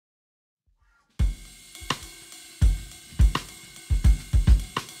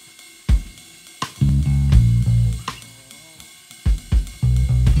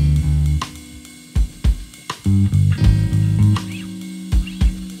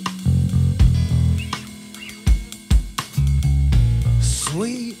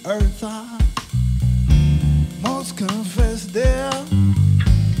earth I must confess there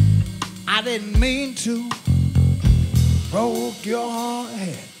I didn't mean to broke your heart,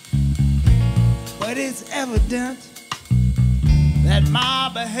 but it's evident that my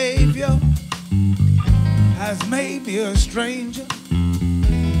behavior has made me a stranger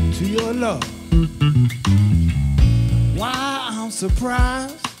to your love. Why I'm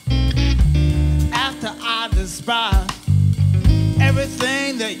surprised after I despise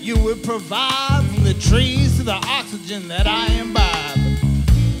everything that you would provide, from the trees to the oxygen that I imbibe.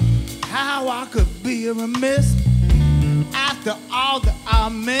 How I could be remiss after all that I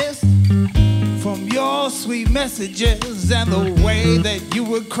missed from your sweet messages and the way that you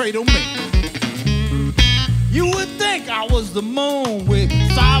would cradle me. You would think I was the moon with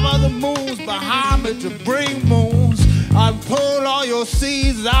 5 other moons behind me to bring moons. I'd pull all your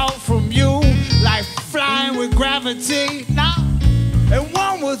seeds out from you like flying with gravity. Now, and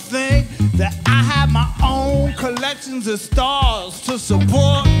one would think that I had my own collections of stars to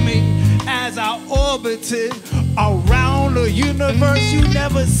support me as I orbited around the universe. You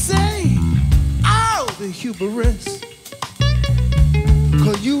never say, oh, the hubris,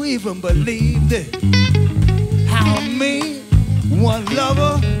 'cause you even believed it. How me, one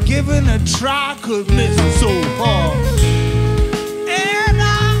lover, giving a try could miss so hard. And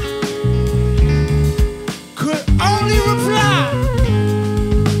I could only reply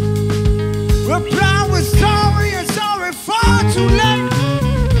with sorry and sorry far too late.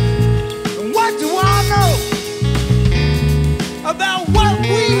 And what do I know about what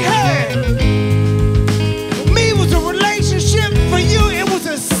we had? For me it was a relationship, for you it was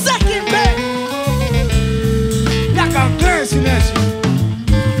a second bet. Like I'm glancing at you,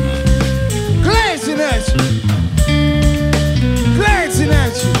 glancing at you, glancing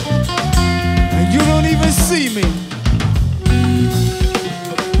at you, and you don't even see me.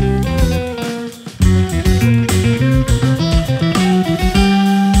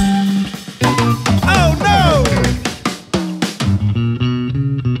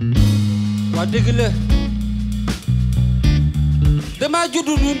 dëgg la dama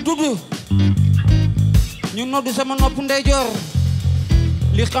juddu ñu noddu sama nopp ndeyjoor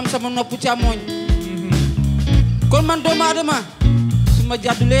li xam sama nopp càmmoñ kon man doomu aadama su ma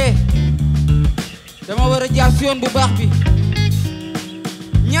jàddulee dama war a jaar si yoon bu baax bi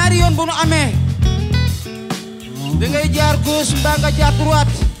ñaari yoon bu nu amee da ngay jaar gauche mbaa nga jaar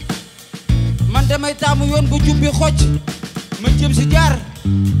droite man damay taamu yoon bu jub bi xocc ma jëm si jaar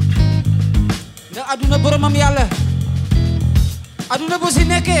ndax aduna boromam yàlla aduna bu si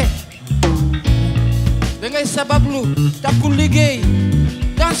nekkee da ngay sabablu takkul liggéey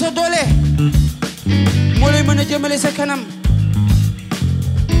dans sa doole moo lay mën a jëmale sa kanam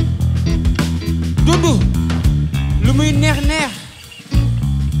dundu lu muy neex neex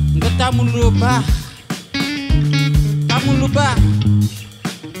nga tàmmul lu baax tàmmul lu baax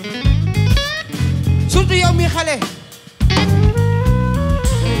surtout yow mi xale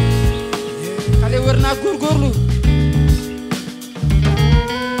xale war naa góorgóorlu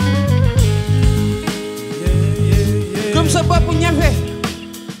gëm sa bopp ñafe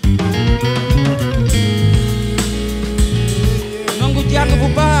nangu jàng bu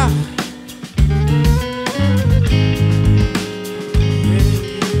baax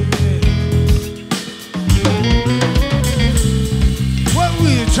What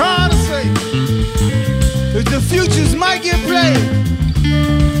we are trying to say is the futures might get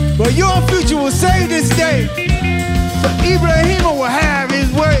played, but your future will save this day. So Ibrahima will have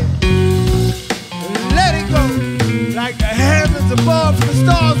his way. Let it go. Like the heavens above, the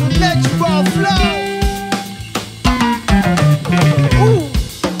stars will let you all flow. Ooh.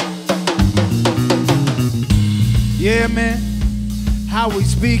 Yeah, man. How we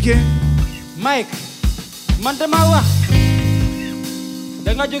speaking? Mike, man dama wax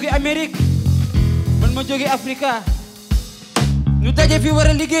da nga jóge Amérique man ma jóge Afrika ñu daje fi war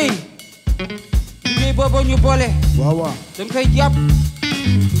a liggéey boobu ñu boole Waaw waaw. dañ koy jàpp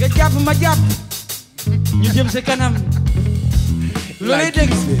nga jàpp ma jàpp ñu jëm sa kanam loolay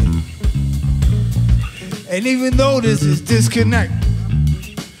dégg And even though this is disconnect,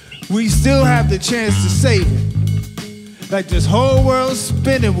 we still have the chance to save it. Like this whole world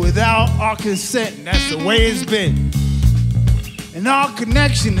spinning without our consent, and that's the way it's been. And our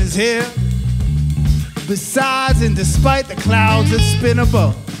connection is here. Besides and despite the clouds that spin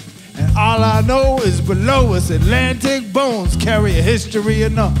above. And all I know is below us Atlantic bones carry a history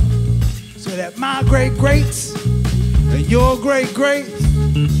enough. So that my great greats and your great greats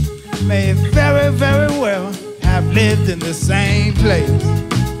may very, very well have lived in the same place.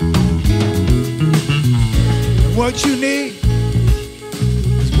 And what you need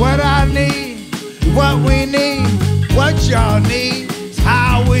is What I need, what we need, what y'all need, is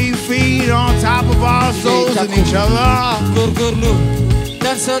how we feed on top of our souls and each other. Gurgurlu,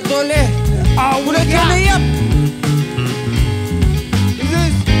 dansa dole, all we got is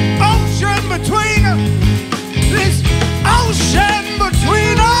this ocean between us, this ocean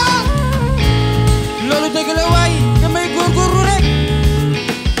between us. Lolo degele way, damay gurgurlu rek.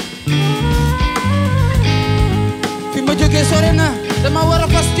 Fi ma jógee sore na, dama war a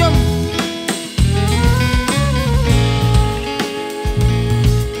fas jom.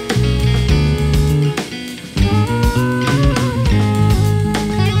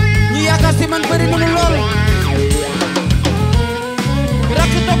 Ñi yaakaar si man bëri nañu lool.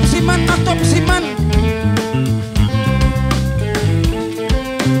 Rakk topp si man, mag topp si man.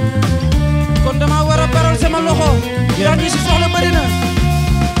 Kon dama war a baral sama loxo. Ndax ñi si soxla bëri na.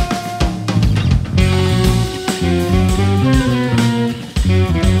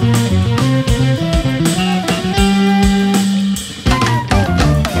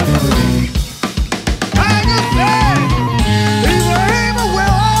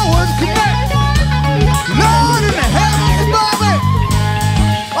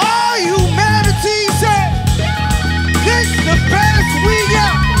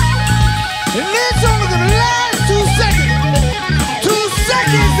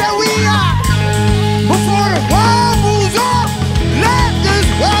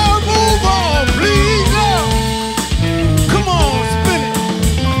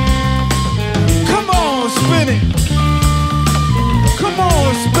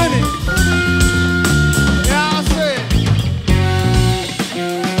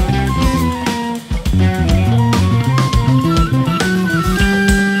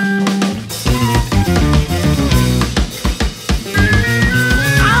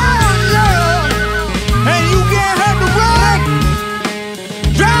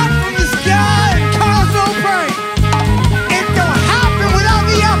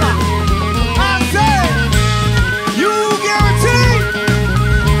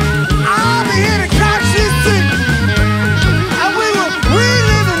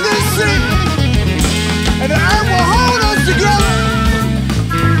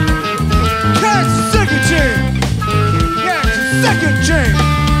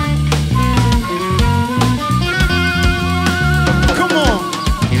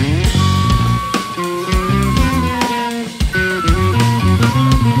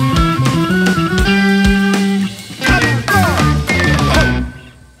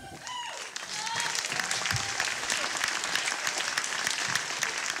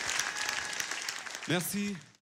 Merci.